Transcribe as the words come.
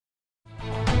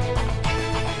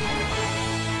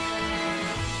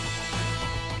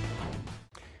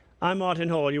I'm Martin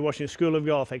Hall. You're watching School of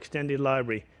Golf Extended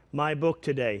Library. My book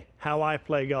today, How I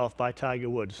Play Golf by Tiger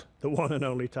Woods, the one and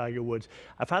only Tiger Woods.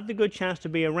 I've had the good chance to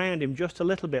be around him just a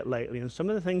little bit lately, and some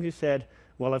of the things he said,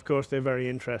 well, of course, they're very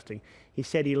interesting. He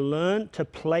said he learned to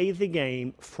play the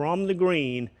game from the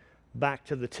green back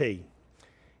to the tee.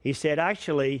 He said,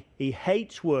 actually, he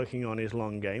hates working on his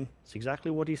long game. That's exactly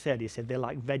what he said. He said, they're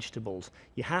like vegetables.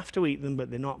 You have to eat them,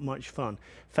 but they're not much fun.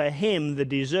 For him, the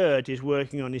dessert is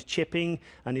working on his chipping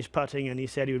and his putting, and he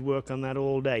said he would work on that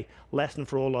all day. Lesson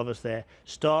for all of us there.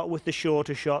 Start with the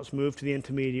shorter shots, move to the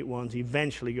intermediate ones,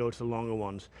 eventually go to the longer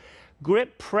ones.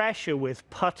 Grip pressure with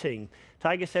putting.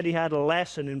 Tiger said he had a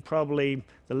lesson in probably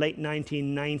the late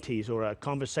 1990s, or a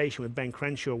conversation with Ben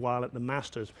Crenshaw while at the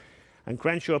Masters. And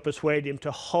Crenshaw persuaded him to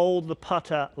hold the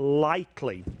putter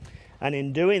lightly. And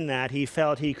in doing that, he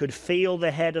felt he could feel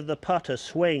the head of the putter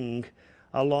swing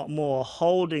a lot more,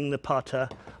 holding the putter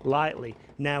lightly.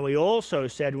 Now, he also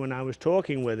said when I was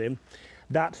talking with him,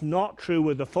 that's not true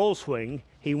with the full swing.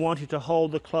 He wanted to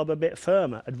hold the club a bit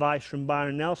firmer. Advice from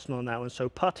Byron Nelson on that one. So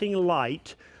putting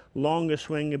light, longer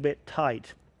swing a bit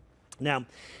tight. Now,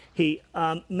 he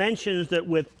mentions that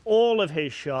with all of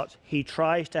his shots, he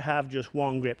tries to have just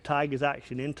one grip. Tiger's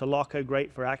actually an interlocker,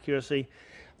 great for accuracy,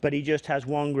 but he just has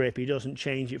one grip. He doesn't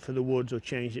change it for the woods or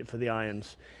change it for the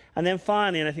irons. And then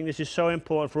finally, and I think this is so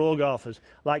important for all golfers,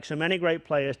 like so many great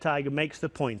players, Tiger makes the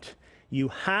point. You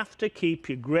have to keep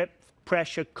your grip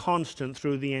pressure constant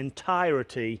through the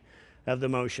entirety of the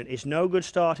motion. It's no good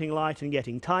starting light and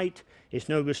getting tight. It's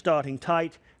no good starting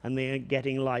tight and then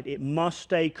getting light. It must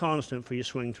stay constant for your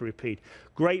swing to repeat.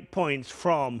 Great points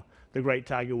from the great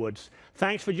Tiger Woods.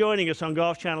 Thanks for joining us on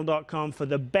Golfervn.com for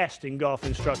the best in golf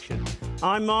instruction.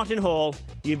 I'm Martin Hall.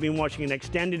 You've been watching an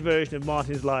extended version of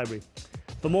Martin's Library.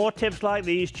 For more tips like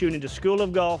these, tune into School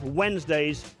of Golf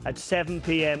Wednesdays at 7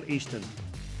 p.m. Eastern.